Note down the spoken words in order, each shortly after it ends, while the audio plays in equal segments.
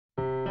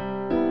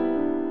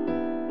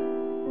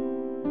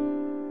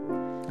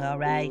All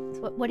right.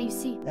 What do you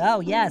see? Oh,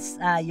 yes.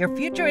 Your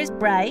future is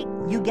bright.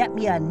 You get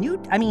a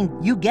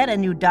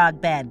new dog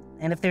bed.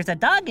 And if there's a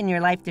dog in your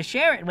life to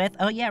share it with,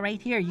 oh yeah,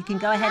 right here, you can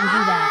go ahead and do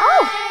that.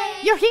 Oh,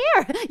 you're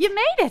here. You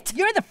made it.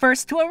 You're the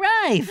first to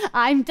arrive.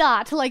 I'm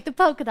Dot, like the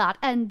polka dot,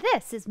 and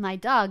this is my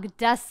dog,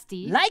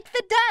 Dusty. Like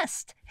the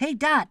dust. Hey,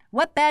 Dot,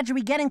 what badge are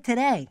we getting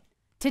today?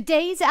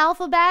 Today's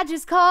Alphabot badge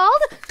is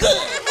called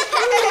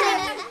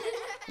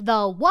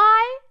the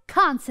Y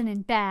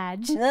Consonant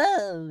Badge.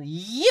 Oh,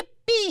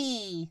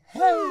 yippee!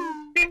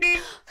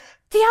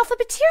 The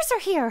Alphabotteers are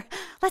here.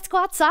 Let's go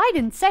outside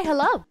and say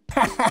hello.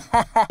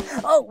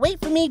 Oh, wait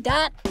for me,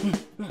 Dot.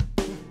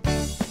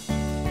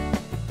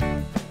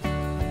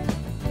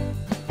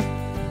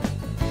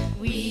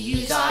 We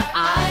use our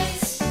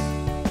eyes.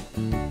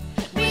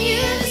 We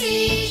use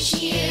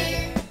each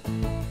ear.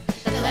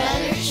 The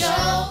letters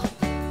show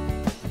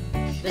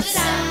the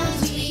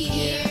sounds we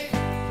hear.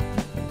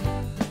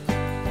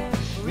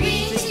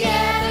 Reading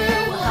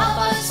together will help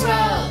us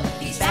grow.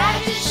 These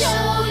badges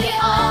show you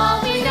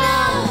all we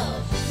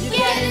know. You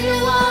get a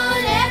new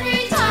one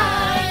every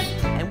time.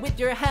 And with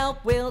your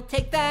help, we'll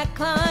take that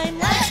climb.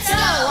 Let's go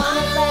on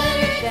a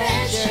letter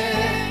adventure.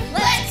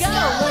 Let's go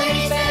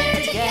learning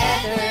better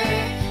together.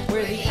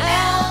 We're the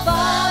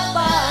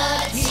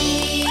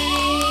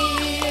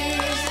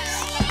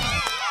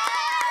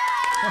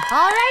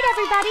All right,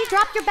 everybody,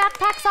 drop your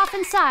backpacks off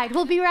inside.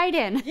 We'll be right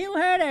in. You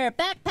heard her.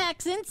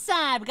 Backpacks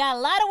inside. We got a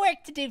lot of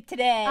work to do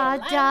today.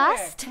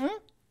 Dust?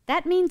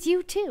 That means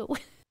you too.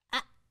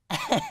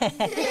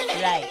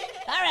 Right.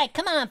 All right,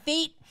 come on,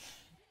 feet.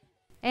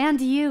 And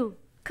you.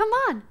 Come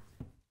on.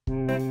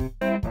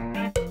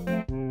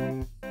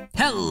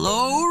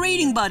 Hello,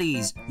 reading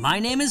buddies. My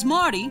name is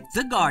Marty,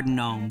 the garden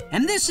gnome,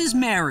 and this is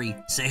Mary.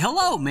 Say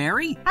hello,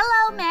 Mary.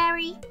 Hello,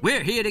 Mary.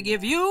 We're here to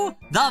give you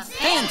the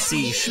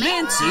fancy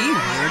schmancy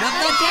word of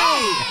the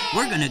day.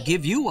 We're gonna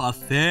give you a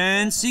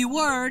fancy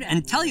word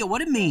and tell you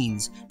what it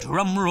means.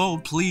 Drum roll,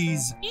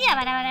 please.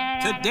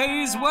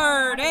 Today's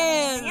word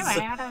is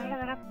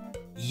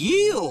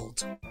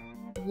yield.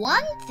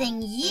 One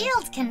thing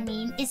yield can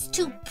mean is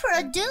to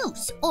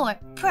produce or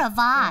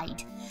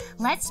provide.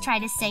 Let's try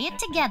to say it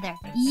together.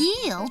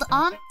 Yield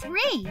on 3.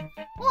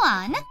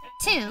 1,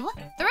 2,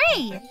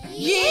 3.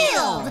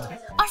 Yield!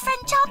 Our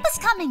friend Chompa's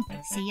coming.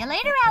 See you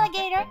later,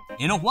 alligator.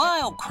 In a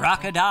while,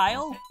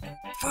 crocodile.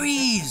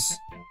 Freeze.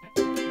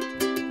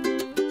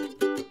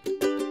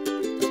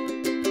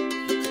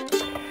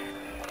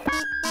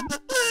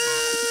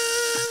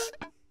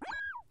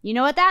 You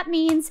know what that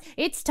means?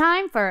 It's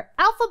time for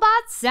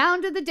Alphabot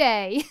Sound of the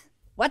Day.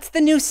 What's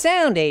the new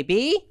sound,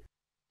 AB?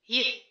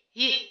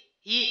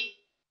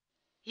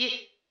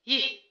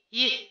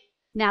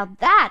 Now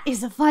that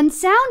is a fun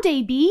sound,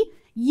 AB.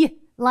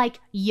 Like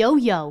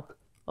yo-yo.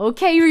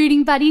 Okay,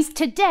 reading buddies,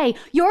 today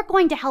you're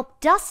going to help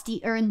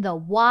Dusty earn the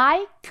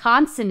Y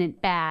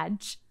Consonant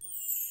Badge.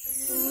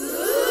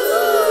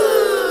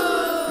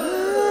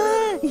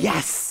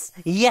 Yes!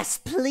 Yes,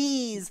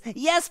 please!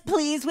 Yes,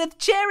 please, with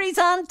cherries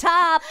on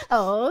top!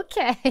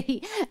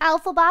 Okay.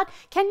 Alphabot,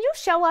 can you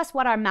show us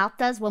what our mouth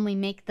does when we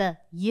make the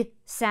Y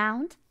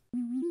sound?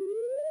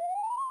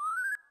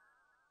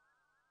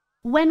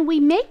 When we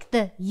make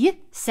the Y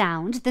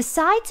sound, the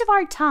sides of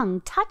our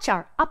tongue touch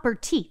our upper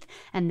teeth,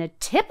 and the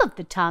tip of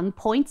the tongue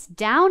points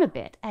down a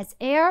bit as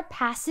air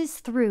passes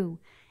through.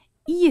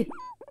 Y.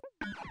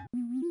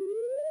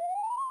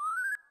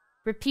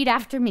 Repeat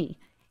after me.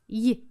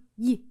 Y,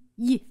 y,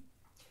 y.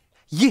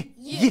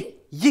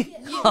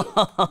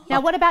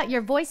 Now what about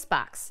your voice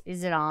box?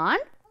 Is it on?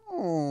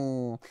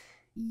 Oh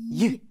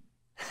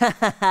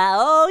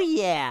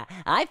yeah,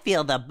 I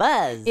feel the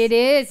buzz. It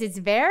is. It's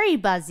very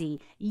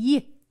buzzy.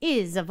 Y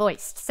is a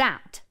voiced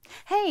sound.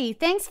 Hey,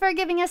 thanks for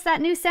giving us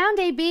that new sound,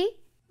 AB.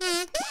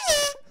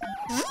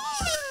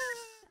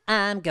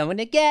 I'm going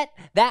to get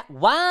that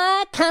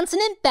Y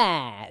consonant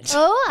badge.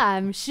 Oh,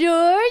 I'm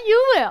sure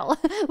you will.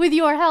 With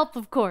your help,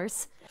 of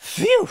course.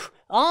 Phew!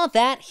 All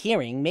that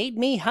hearing made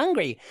me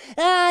hungry.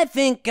 I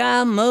think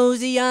I'll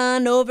mosey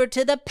on over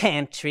to the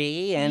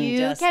pantry and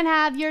You can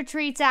have your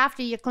treats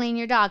after you clean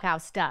your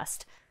doghouse,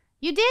 Dust.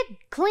 You did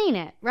clean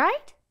it,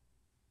 right?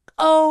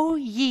 Oh,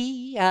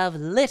 ye of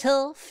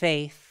little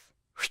faith.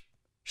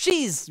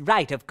 She's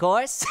right, of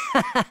course.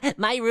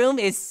 My room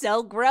is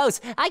so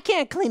gross. I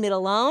can't clean it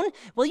alone.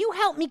 Will you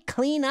help me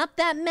clean up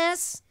that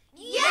mess?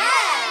 Yes!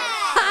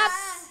 Hot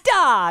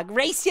dog!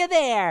 Race you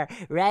there.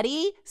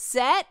 Ready,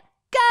 set,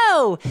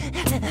 go!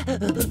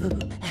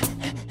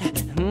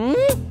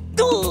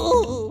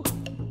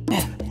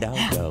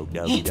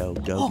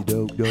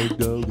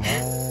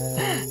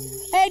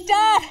 Hey,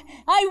 Dad!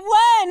 I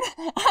won!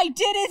 I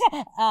did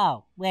it!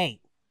 Oh,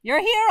 wait.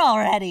 You're here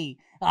already.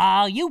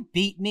 Oh, you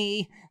beat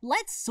me.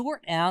 Let's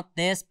sort out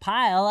this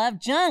pile of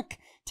junk.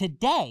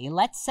 Today,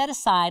 let's set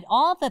aside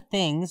all the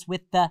things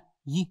with the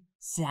y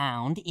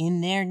sound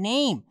in their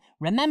name.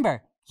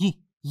 Remember, y,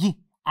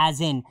 as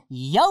in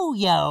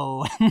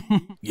yo-yo.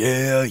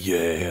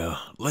 Yeah.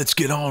 Let's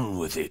get on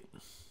with it.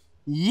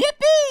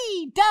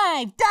 Yippee!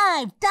 Dive,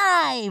 dive,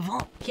 dive!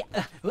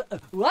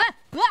 What?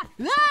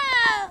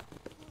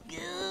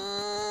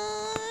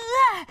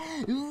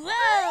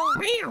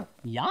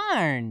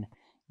 Yarn.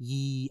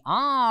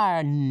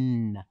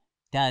 Yarn.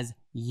 Does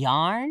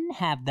yarn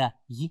have the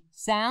y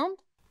sound?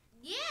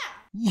 Yeah.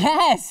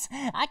 Yes!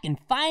 I can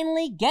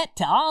finally get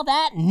to all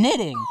that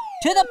knitting.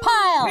 To the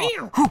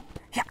pile!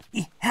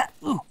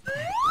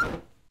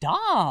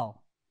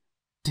 Doll.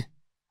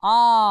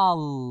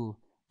 Doll.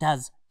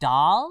 Does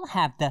doll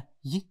have the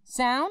y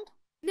sound?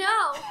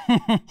 No.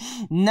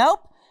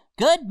 Nope.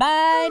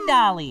 Goodbye,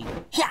 Dolly.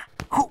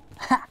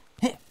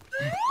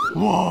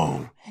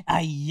 Whoa!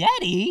 A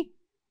Yeti?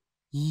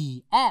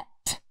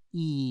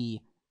 Yet-e.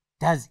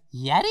 Does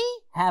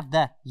Yeti have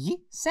the y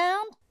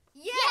sound?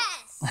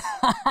 Yes.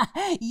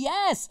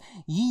 Yes,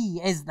 Y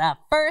is the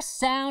first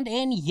sound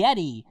in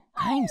Yeti.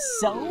 I'm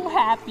so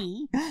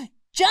happy.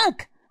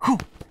 Junk!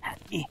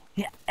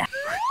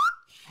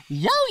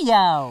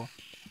 Yo-yo!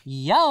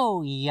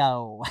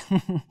 Yo-yo.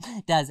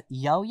 Does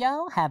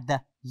yo-yo have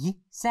the y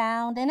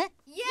sound in it?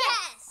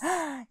 Yes.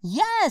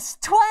 Yes,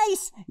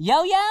 twice!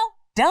 Yo-yo,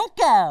 don't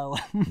go.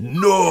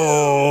 No!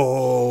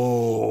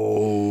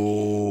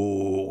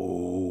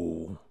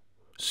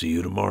 See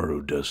you tomorrow,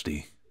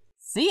 Dusty.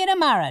 See you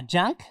tomorrow,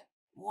 Junk.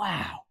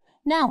 Wow,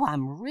 now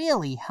I'm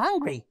really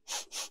hungry.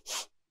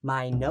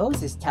 My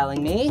nose is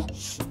telling me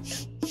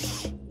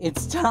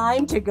it's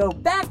time to go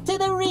back to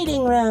the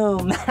reading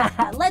room.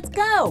 Let's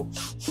go.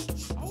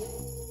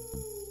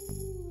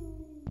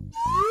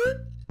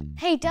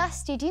 Hey,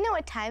 Dusty, do you know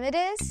what time it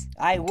is?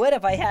 I would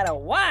if I had a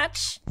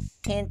watch.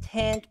 Hint,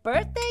 hint,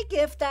 birthday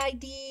gift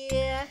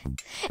idea.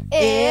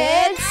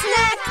 It's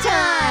snack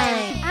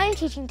time! I'm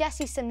teaching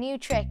Dusty some new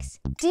tricks.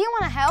 Do you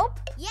want to help?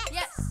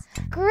 Yes.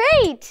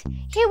 Great!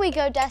 Here we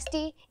go,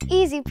 Dusty.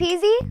 Easy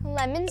peasy,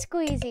 lemon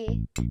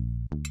squeezy.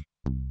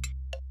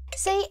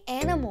 Say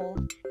animal.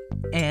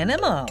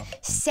 Animal.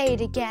 Say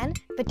it again,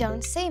 but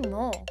don't say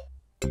mole.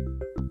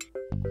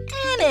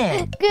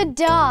 Anna. Good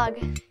dog.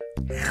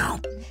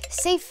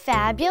 Say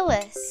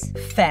fabulous.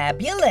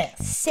 Fabulous.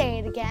 Say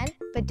it again,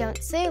 but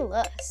don't say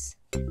lus.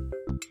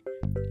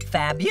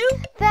 Fabu.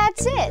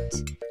 That's it.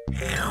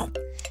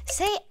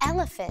 Say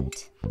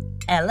elephant.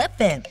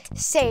 Elephant.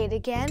 Say it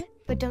again,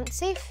 but don't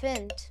say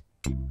fint.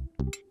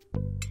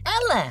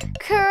 Ella.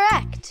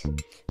 Correct.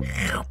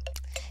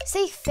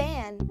 Say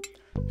fan.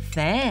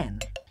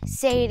 Fan.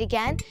 Say it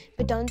again,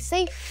 but don't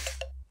say f.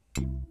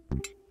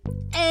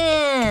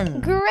 Ann.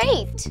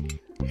 Great.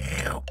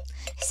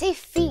 Say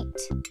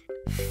feet.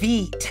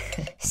 Feet.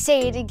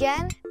 Say it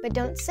again, but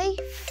don't say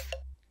f.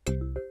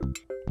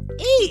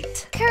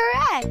 Eat.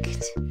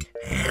 Correct.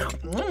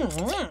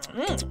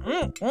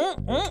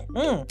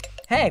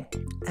 Hey,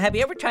 have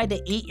you ever tried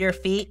to eat your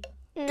feet?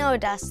 No,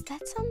 Dust,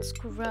 that sounds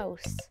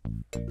gross.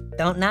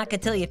 Don't knock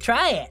it till you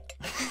try it.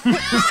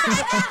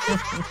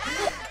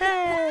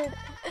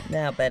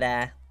 No, but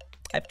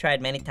I've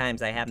tried many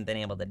times. I haven't been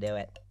able to do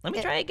it. Let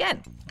me try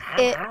again.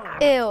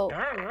 Ew.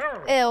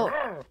 Ew.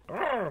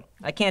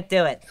 I can't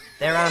do it.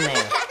 They're on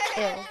there.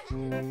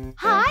 Ew.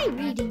 Hi,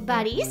 reading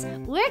buddies.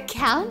 We're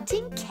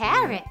counting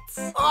carrots.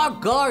 Our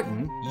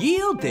garden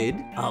yielded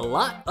a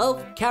lot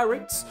of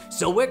carrots,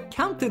 so we're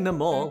counting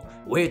them all.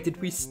 Where did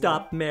we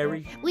stop,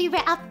 Mary? We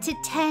were up to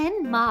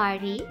 10,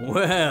 Marty.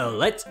 Well,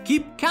 let's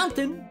keep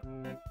counting.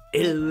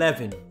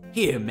 11.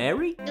 Here,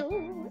 Mary.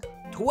 Ooh.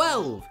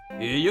 12.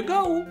 Here you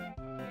go.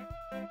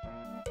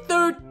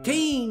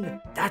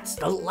 13. That's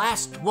the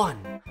last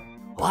one.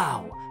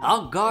 Wow,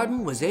 our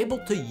garden was able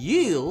to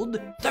yield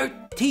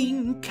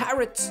 13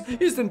 carrots.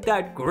 Isn't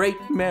that great,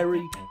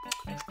 Mary?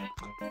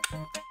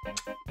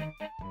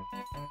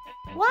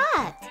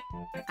 What?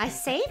 I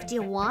saved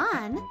you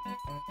one.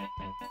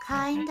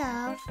 Kind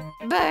of.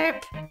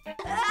 Burp.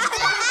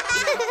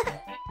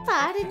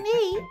 Pardon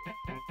me.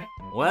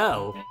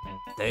 Well,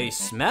 they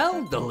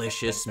smell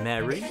delicious,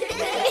 Mary.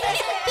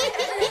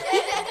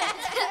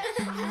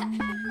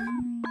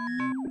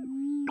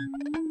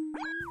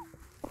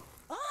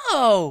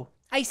 Oh,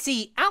 I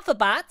see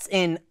Alphabots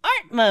in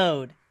art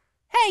mode.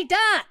 Hey,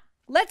 Dot,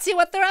 let's see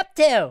what they're up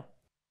to.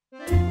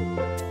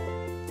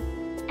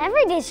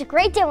 Every day's a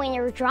great day when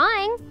you're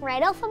drawing,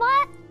 right,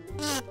 Alphabot?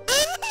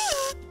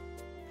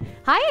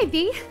 Hi,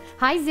 AB.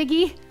 Hi,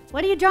 Ziggy.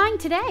 What are you drawing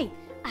today?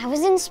 I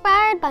was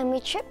inspired by my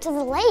trip to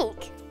the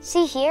lake.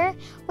 See here,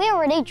 we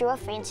already drew a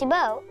fancy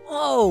boat.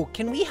 Oh,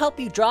 can we help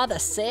you draw the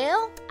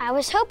sail? I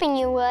was hoping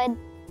you would.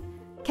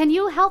 Can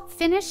you help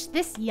finish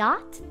this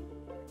yacht?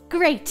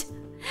 Great.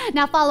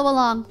 Now follow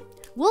along.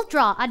 We'll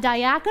draw a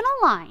diagonal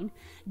line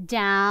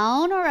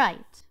down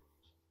right.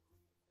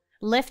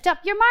 Lift up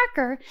your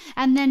marker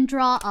and then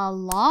draw a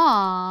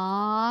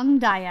long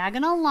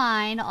diagonal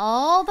line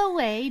all the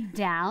way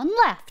down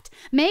left.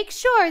 Make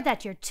sure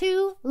that your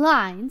two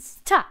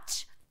lines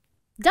touch.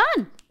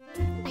 Done.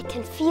 I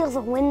can feel the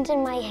wind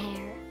in my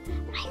hair.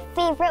 My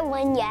favorite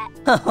one yet.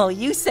 Oh,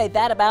 you say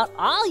that about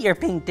all your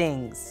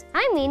paintings.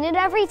 I mean it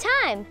every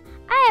time.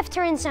 I have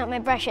to rinse out my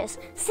brushes.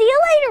 See you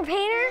later,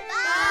 painter.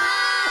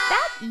 Bye!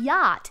 That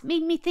yacht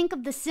made me think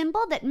of the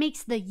symbol that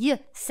makes the y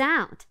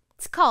sound.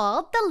 It's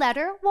called the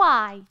letter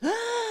Y.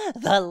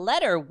 The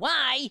letter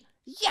Y?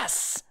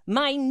 Yes!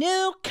 My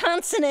new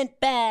consonant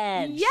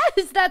badge!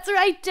 Yes, that's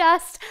right,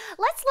 Dust.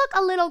 Let's look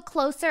a little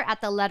closer at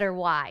the letter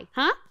Y,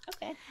 huh?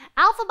 Okay.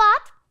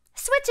 Alphabott,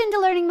 switch into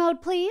learning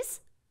mode,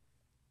 please.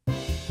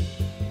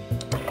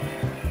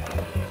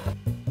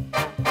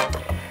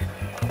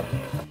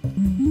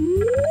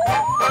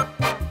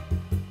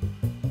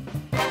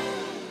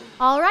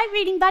 All right,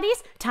 reading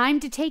buddies,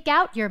 time to take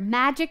out your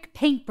magic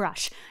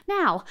paintbrush.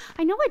 Now,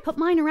 I know I put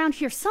mine around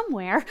here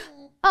somewhere.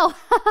 Oh,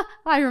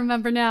 I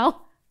remember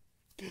now.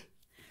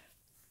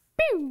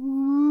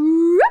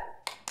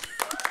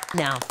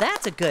 Now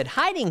that's a good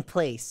hiding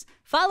place.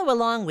 Follow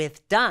along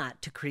with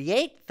Dot to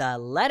create the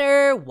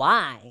letter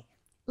Y.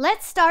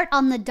 Let's start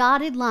on the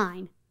dotted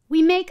line.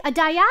 We make a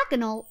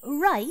diagonal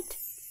right,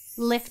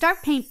 lift our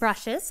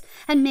paintbrushes,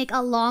 and make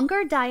a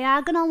longer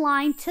diagonal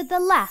line to the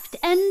left,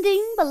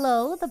 ending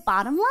below the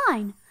bottom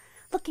line.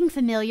 Looking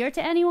familiar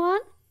to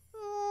anyone?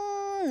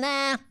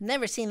 Nah,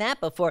 never seen that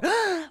before.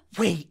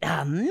 Wait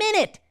a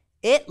minute!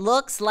 It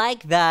looks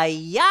like the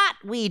yacht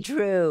we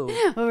drew.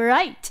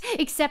 Right,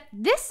 except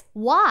this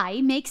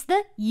Y makes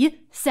the Y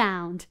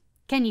sound.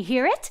 Can you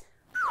hear it?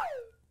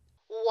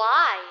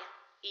 Y,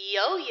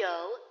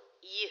 yo-yo,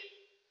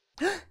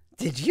 Y.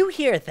 Did you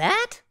hear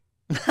that?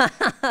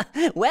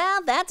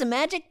 Well, that's a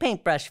magic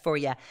paintbrush for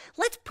you.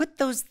 Let's put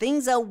those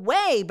things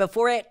away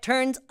before it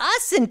turns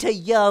us into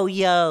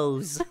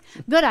yo-yos.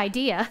 Good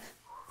idea.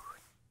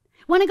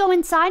 Want to go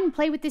inside and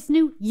play with this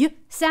new Y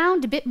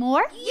sound a bit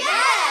more?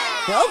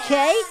 Yeah!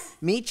 Okay,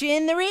 meet you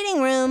in the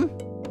reading room.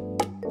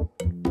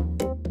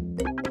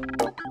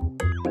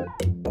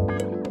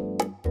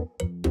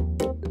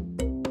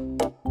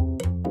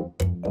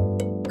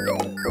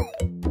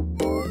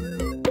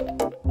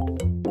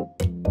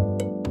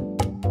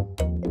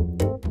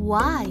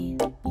 Y,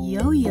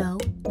 yo-yo,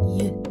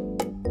 Y.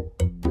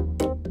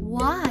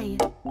 Y,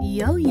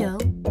 yo-yo,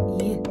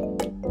 Y.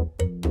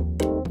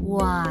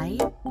 Y,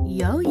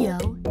 yo-yo,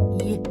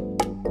 Y.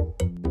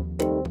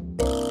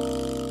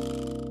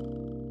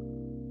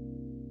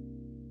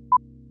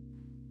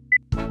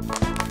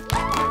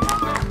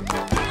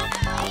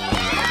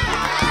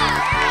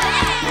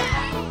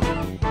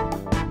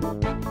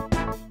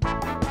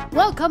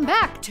 Welcome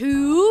back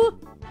to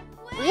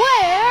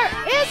Where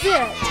Is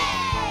It?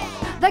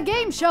 The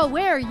game show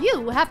where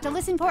you have to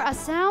listen for a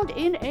sound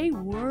in a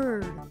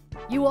word.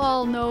 You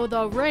all know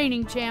the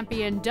reigning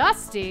champion,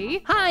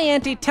 Dusty. Hi,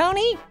 Auntie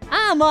Tony.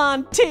 I'm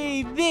on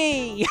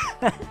TV.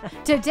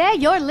 Today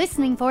you're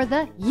listening for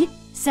the Y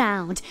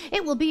sound.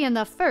 It will be in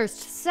the first,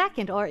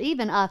 second, or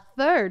even a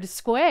third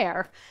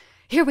square.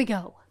 Here we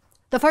go.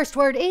 The first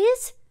word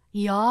is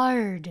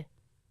yard.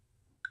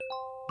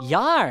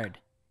 Yard.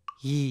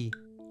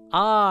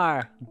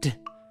 Y-R-D.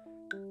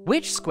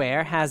 Which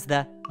square has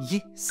the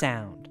Y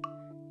sound?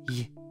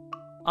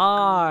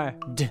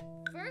 Y-R-D.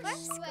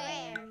 First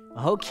square.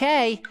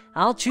 Okay,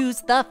 I'll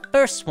choose the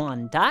first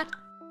one, Dot.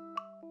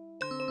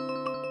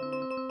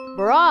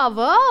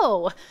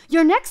 Bravo!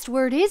 Your next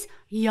word is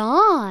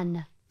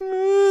yawn.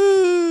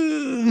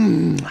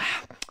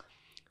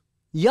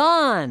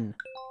 Yawn.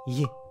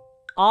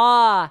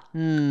 Y-ah-n.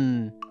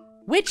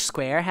 Which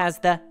square has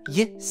the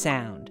Y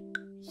sound?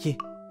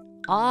 Y-ah-n.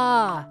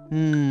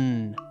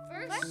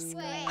 First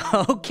square.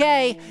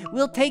 Okay,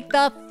 we'll take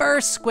the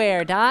first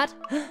square, Dot.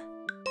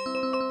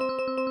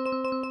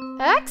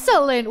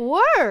 Excellent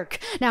work!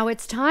 Now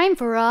it's time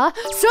for a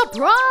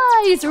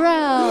surprise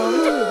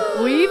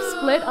round! We've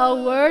split a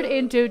word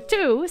into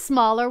two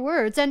smaller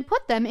words and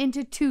put them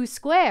into two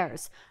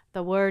squares.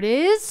 The word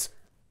is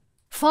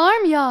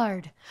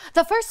farmyard.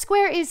 The first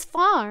square is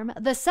farm,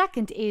 the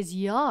second is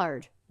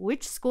yard.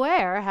 Which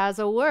square has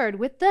a word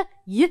with the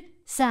Y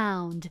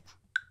sound?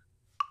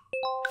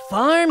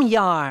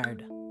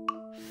 Farmyard.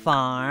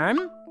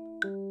 Farm.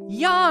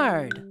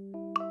 Yard.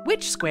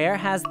 Which square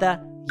has the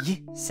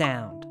Y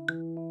sound?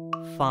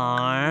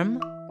 Farm.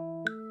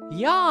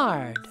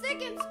 Yard.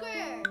 Second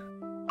square.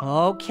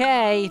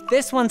 Okay,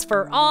 this one's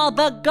for all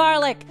the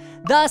garlic.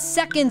 The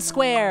second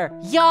square.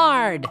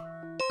 Yard.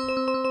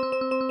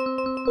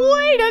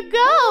 Way to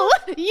go!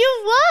 You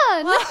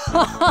won!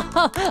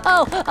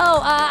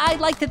 I'd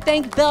like to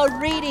thank the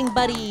reading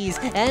buddies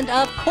and,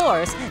 of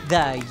course,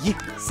 the Y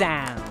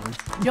sound.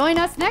 Join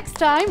us next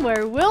time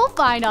where we'll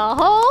find a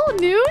whole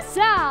new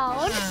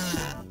sound.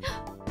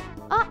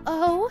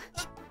 Uh-oh.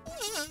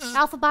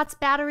 Alphabot's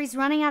battery's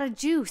running out of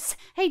juice.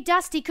 Hey,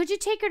 Dusty, could you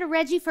take her to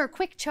Reggie for a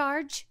quick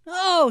charge?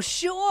 Oh,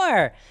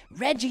 sure.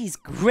 Reggie's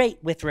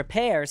great with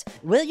repairs.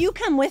 Will you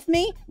come with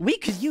me? We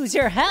could use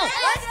your help.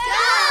 Let's go!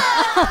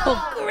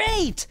 Oh,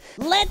 great.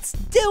 Let's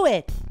do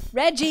it.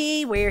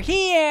 Reggie, we're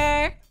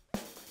here.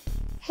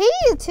 Hey,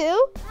 you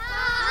two.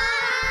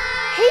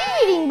 Hi!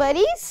 Hey, reading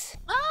buddies.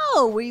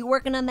 Oh, were you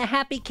working on the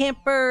Happy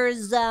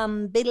Campers,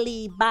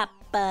 biddly bop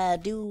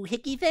do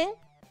hickey thing?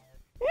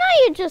 Now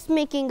you're just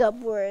making up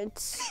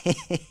words.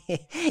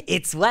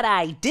 It's what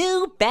I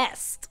do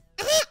best.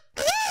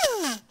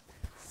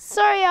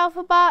 Sorry,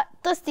 Alphabot.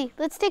 Dusty,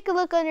 let's take a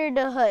look under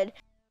the hood.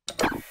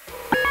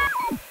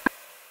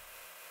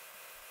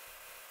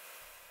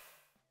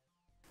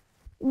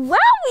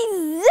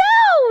 Wowie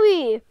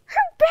zowie!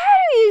 Her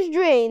battery is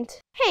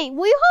drained. Hey,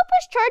 will you help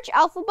us charge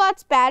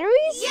Alphabot's batteries?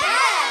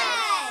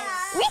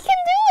 Yes! We can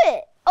do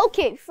it!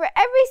 Okay, for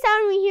every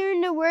sound we hear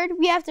in the word,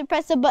 we have to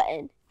press a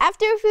button.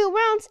 After a few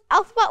rounds,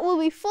 Alphabot will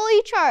be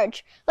fully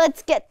charged.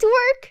 Let's get to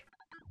work.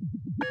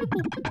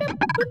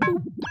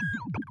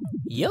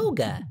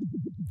 Yoga.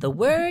 The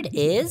word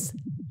is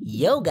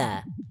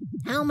yoga.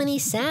 How many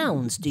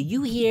sounds do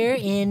you hear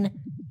in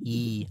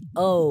y-o-g-a?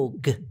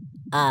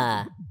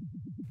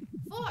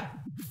 4.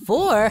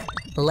 4?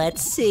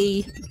 Let's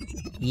see.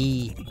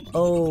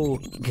 Y-o-g-a.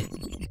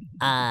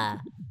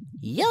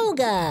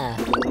 Yoga.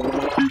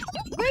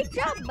 Great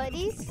job,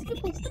 buddies.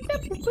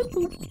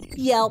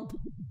 Yelp.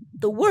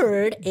 The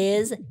word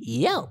is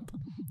yelp.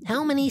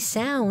 How many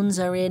sounds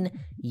are in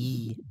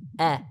y-e-lp?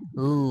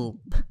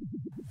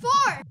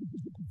 4.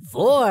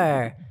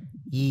 4.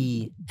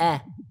 Y-e-lp.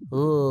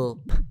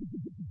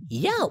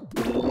 Yelp.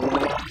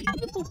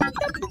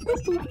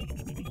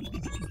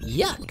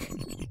 Yuck.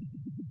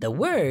 The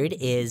word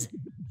is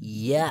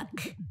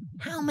yuck.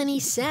 How many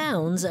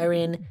sounds are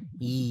in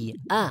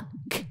yuck?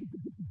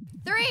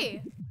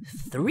 3.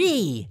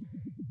 3.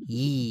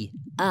 Yuck.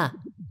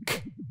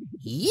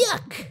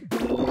 Yuck.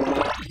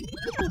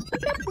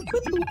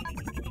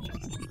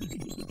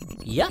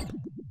 Yup.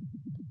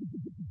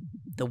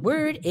 The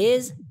word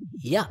is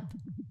yup.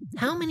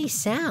 How many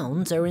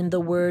sounds are in the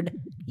word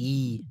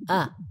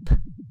yup?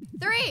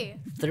 3.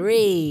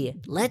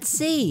 3. Let's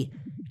see.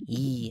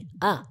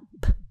 Yup.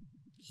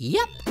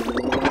 Yup.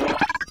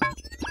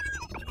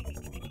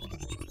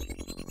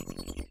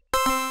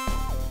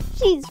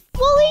 She's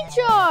fully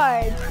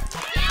charged.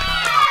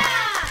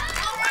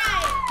 All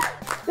right.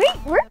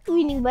 Great work,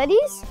 reading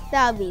buddies.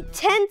 That'll be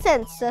 10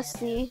 cents,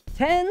 Dusty.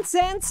 10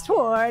 cents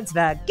towards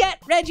the Get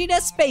Reggie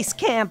to Space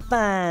Camp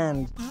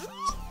Fund.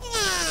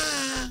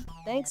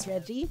 Thanks,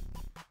 Reggie.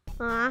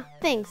 Aw,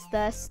 thanks,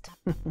 Dust.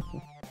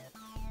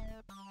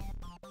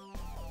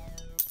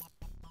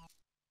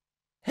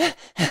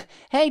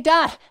 Hey,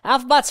 Dot,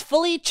 Alphabot's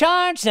fully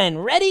charged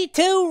and ready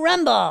to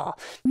rumble.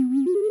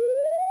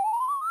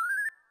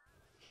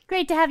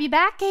 Great to have you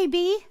back,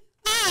 AB.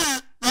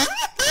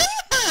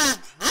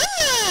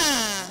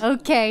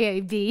 Okay,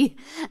 AB.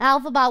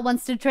 Alphabot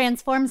wants to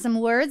transform some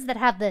words that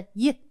have the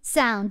y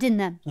sound in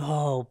them.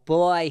 Oh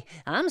boy,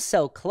 I'm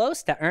so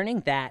close to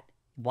earning that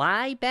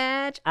Y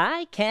badge,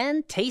 I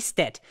can taste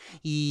it.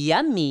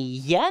 Yummy,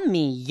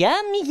 yummy,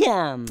 yum,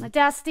 yum.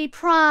 Dusty,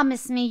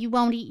 promise me you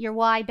won't eat your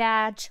Y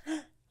badge. Are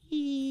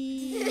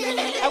we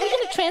going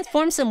to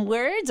transform some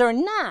words or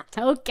not?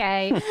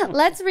 Okay,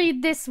 let's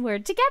read this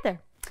word together.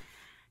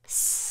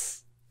 Sam.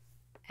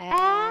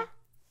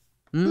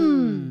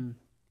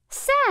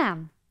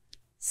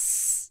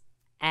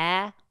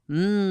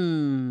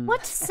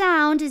 What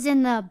sound is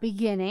in the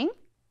beginning?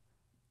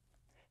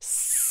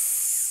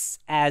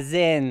 As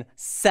in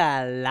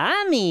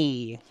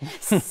salami.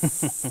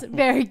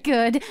 Very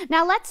good.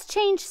 Now let's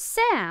change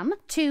Sam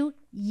to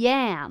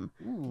yam.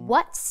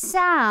 What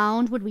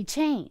sound would we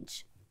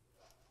change?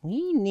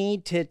 We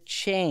need to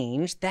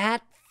change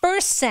that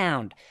first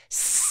sound,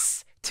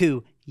 s,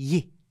 to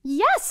y.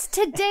 Yes,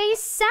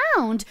 today's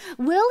sound.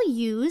 We'll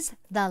use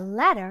the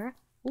letter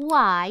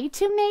Y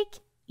to make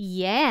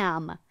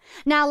yam.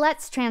 Now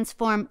let's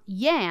transform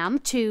yam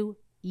to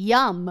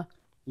yum.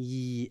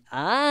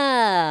 Yum.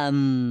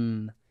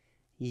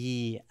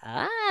 Yum.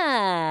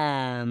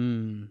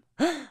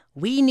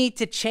 We need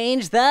to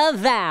change the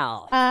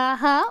vowel.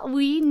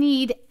 We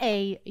need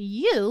a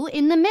U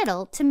in the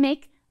middle to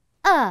make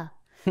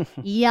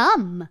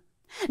yum.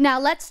 Now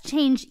let's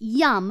change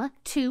yum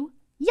to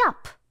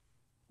yup.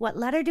 What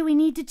letter do we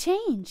need to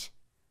change?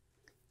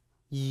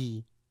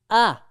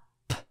 Up.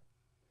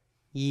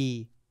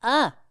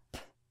 Up.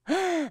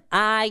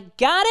 I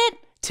got it.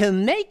 To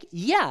make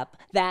yup,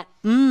 that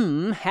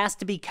has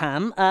to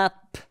become a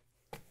p.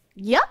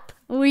 Yup.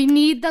 We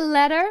need the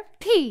letter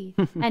P.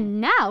 And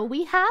now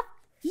we have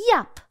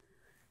yup.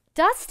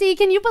 Dusty,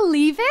 can you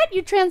believe it?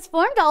 You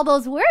transformed all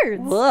those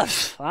words.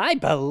 Woof, I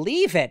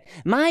believe it.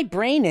 My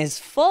brain is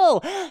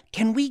full.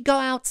 Can we go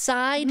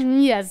outside?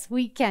 Yes,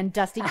 we can,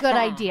 Dusty. Good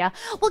idea.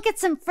 We'll get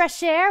some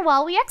fresh air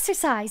while we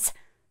exercise.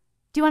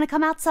 Do you want to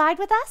come outside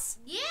with us?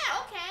 Yeah,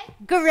 okay.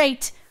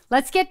 Great.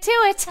 Let's get to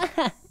it.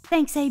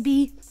 Thanks,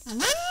 AB.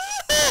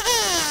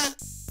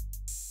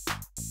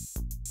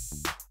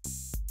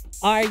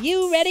 Are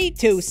you ready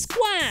to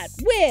squat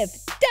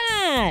with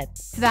Dot?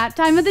 It's that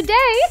time of the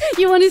day.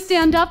 You want to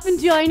stand up and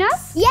join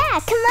us? Yeah,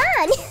 come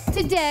on.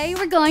 Today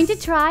we're going to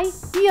try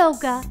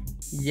yoga.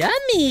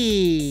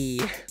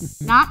 Yummy!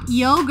 Not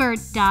yogurt,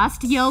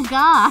 Dust.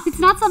 Yoga. It's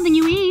not something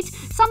you eat,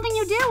 something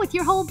you do with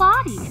your whole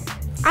body.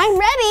 I'm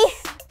ready.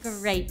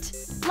 Great.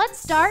 Let's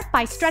start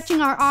by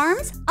stretching our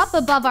arms up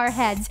above our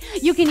heads.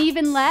 You can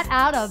even let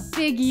out a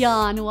big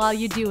yawn while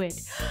you do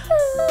it.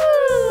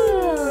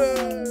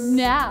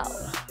 Now,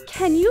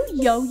 can you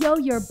yo-yo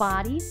your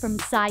body from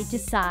side to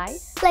side?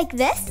 Like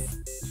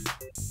this?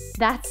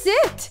 That's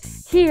it.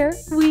 Here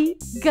we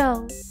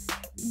go.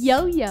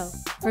 Yo-yo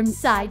from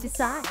side to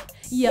side.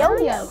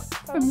 Yo-yo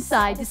from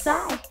side to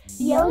side.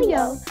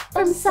 Yo-yo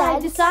from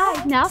side to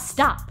side. Now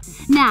stop.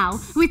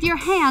 Now, with your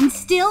hands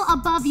still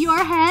above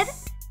your head,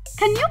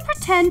 can you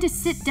pretend to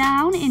sit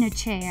down in a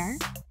chair?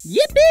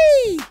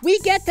 Yippee! We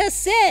get to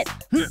sit!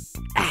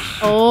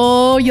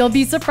 Oh, you'll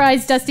be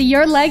surprised, Dusty.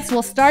 Your legs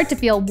will start to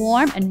feel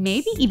warm and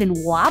maybe even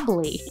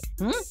wobbly.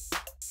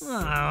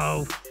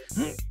 Oh.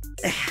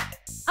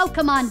 Oh,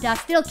 come on,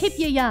 Dust. It'll keep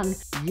you young.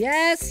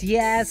 Yes,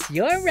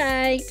 you're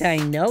right. I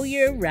know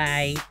you're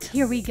right.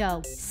 Here we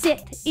go.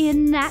 Sit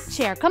in that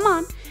chair. Come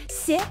on.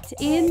 Sit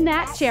in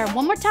that chair.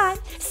 One more time.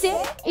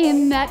 Sit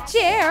in that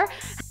chair.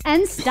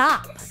 And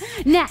stop.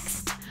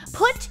 Next,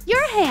 put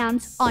your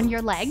hands on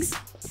your legs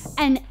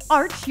and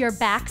arch your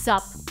backs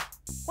up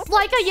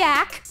like a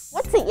yak.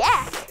 What's a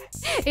yak?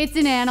 It's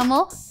an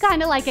animal,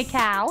 kind of like a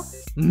cow.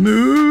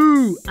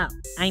 Moo! Oh,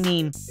 I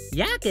mean,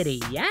 yakety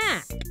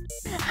yak.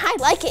 I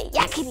like it,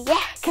 yakety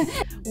yak.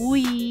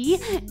 We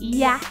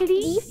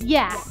yakety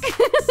yak.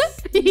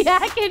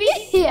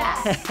 Yakety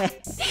yak.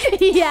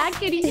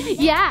 Yakety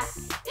yak.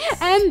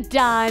 And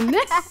done.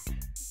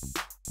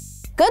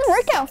 Good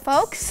workout,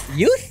 folks.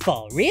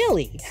 Youthful,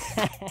 really.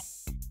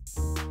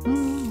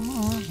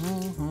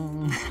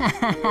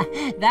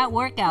 That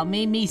workout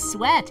made me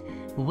sweat.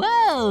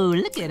 Whoa,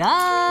 look at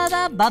all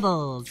the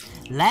bubbles.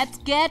 Let's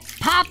get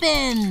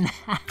poppin'.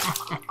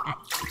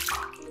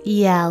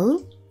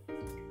 Yell.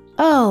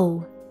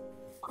 Oh.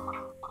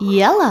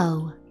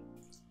 Yellow.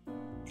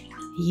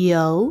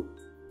 Yo.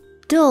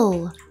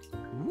 Dull.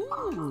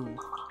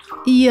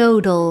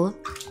 Yodel.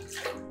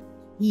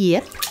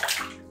 Yip.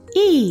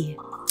 E.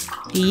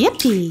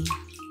 Yippee.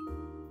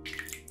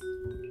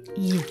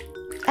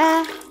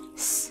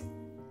 Yes.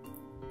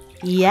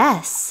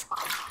 Yes.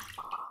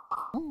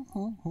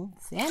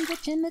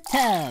 Sandwich in the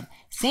tub.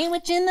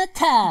 Sandwich in the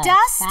tub.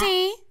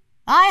 Dusty,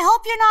 I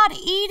hope you're not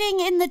eating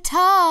in the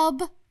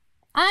tub.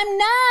 I'm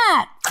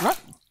not.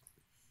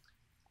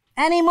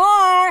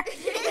 Anymore.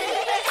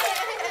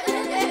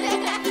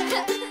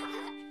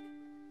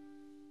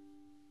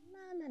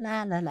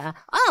 La la la.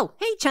 Oh,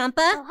 hey,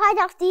 Champa. Oh, hi,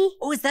 Dusty.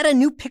 Oh, is that a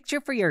new picture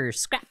for your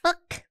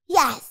scrapbook?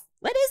 Yes,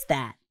 What is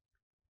that?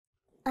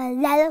 a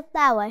yellow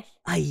flower.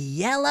 A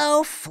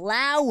yellow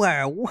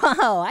flower.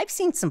 Whoa, I've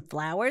seen some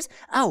flowers.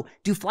 Oh,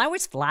 do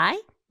flowers fly?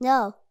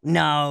 No,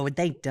 No,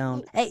 they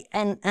don't. Hey,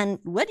 and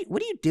what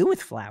do you do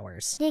with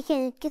flowers? you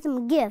can get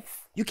some gifts.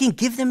 You can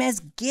give them as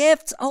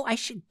gifts. Oh, I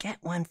should get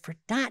one for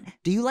Dot.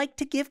 Do you like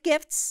to give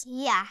gifts?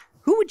 Yeah,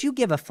 Who would you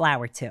give a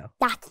flower to?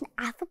 that's an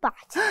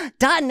Alphabott.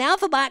 Dot and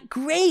Alphabott.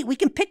 Great. We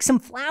can pick some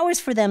flowers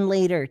for them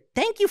later.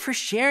 Thank you for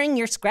sharing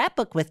your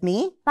scrapbook with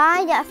me.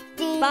 Bye,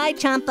 Dusty. Bye,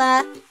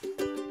 Champa.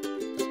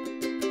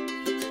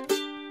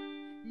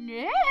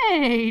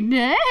 Nay,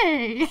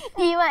 nay.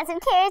 Do you want some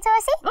carrots,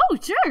 Horsey? Oh,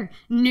 sure.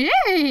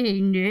 Nay,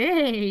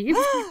 nay.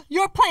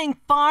 You're playing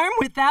farm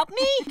without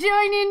me?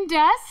 Join in,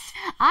 Dust.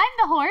 I'm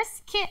the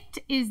horse.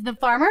 Kit is the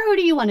farmer. Who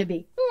do you want to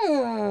be?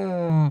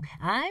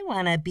 I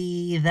want to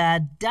be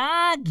the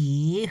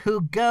doggy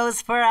who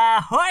goes for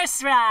a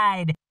horse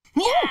ride.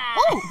 Yeah.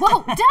 Oh,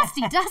 whoa,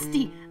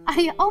 Dusty.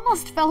 I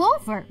almost fell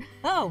over.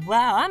 Oh,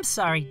 wow, I'm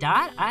sorry,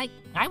 Dot.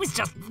 I was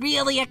just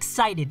really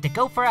excited to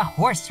go for a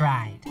horse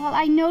ride. Well,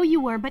 I know you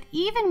were, but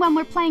even when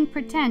we're playing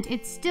pretend,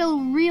 it's still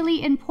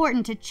really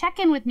important to check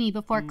in with me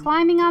before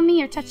climbing on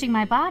me or touching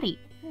my body.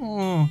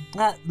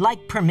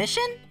 Like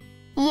permission?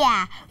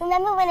 Yeah,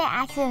 remember when I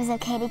asked if it was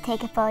okay to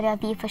take a photo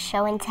of you for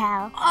show and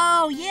tell?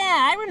 Oh,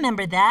 yeah, I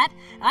remember that.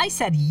 I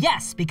said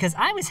yes because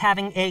I was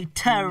having a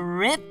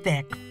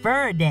terrific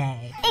fur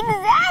day.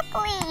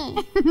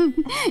 Exactly!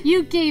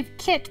 You gave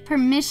Kit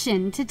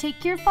permission to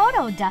take your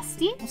photo,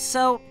 Dusty.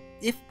 So,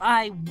 if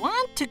I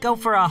want to go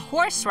for a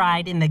horse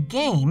ride in the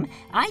game,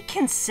 I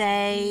can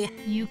say,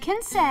 You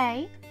can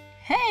say,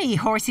 "Hey,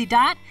 Horsey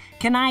Dot,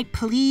 can I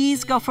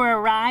please go for a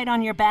ride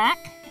on your back?"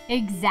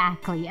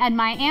 exactly. And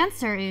my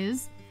answer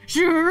is,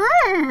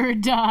 sure,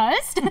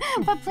 Dust.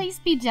 But please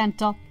be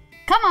gentle.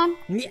 Come on.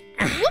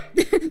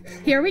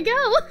 Here we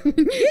go.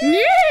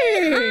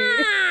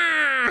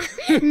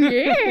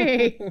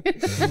 Yay!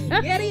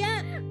 Giddy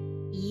up.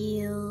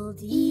 Yield,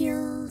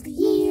 yield,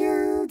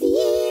 yield,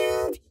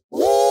 yield,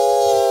 yield.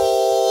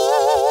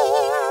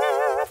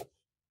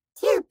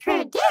 To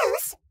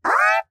produce or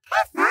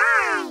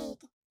provide.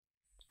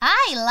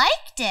 I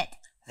liked it.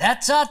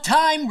 That's our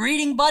time,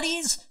 reading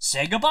buddies.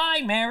 Say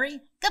goodbye, Mary.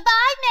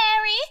 Goodbye,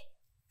 Mary.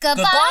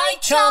 Goodbye,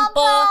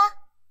 Champa.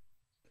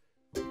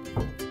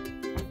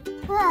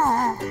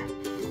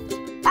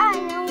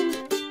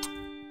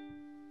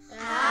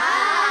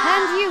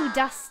 And you,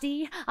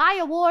 Dusty, I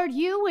award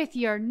you with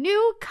your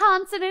new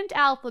Consonant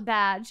Alpha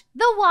Badge,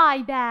 the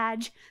Y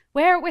Badge.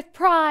 Wear it with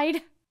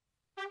pride.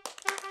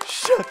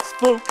 Shucks,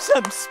 folks,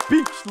 I'm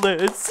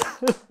speechless.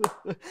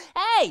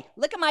 Hey,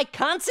 look at my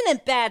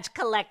Consonant Badge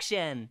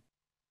collection.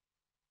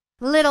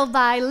 Little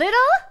by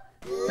little,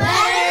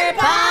 Letter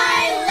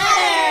by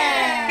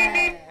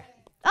letter.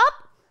 up.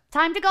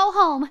 Time to go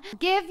home.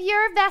 Give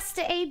your vest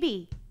to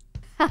AB.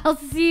 I'll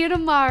see you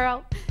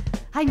tomorrow.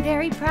 I'm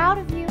very proud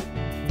of you.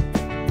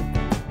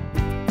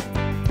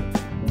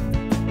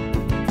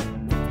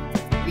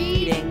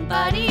 Reading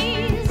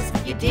buddies,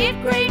 you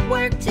did great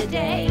work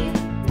today.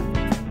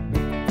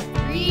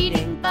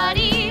 Reading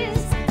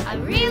buddies, I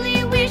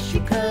really wish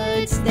you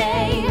could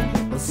stay.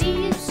 We'll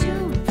see you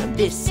soon from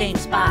this same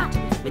spot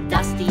with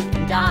Dusty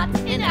and Dot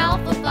and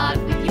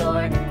Alphabott with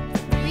your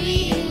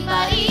reading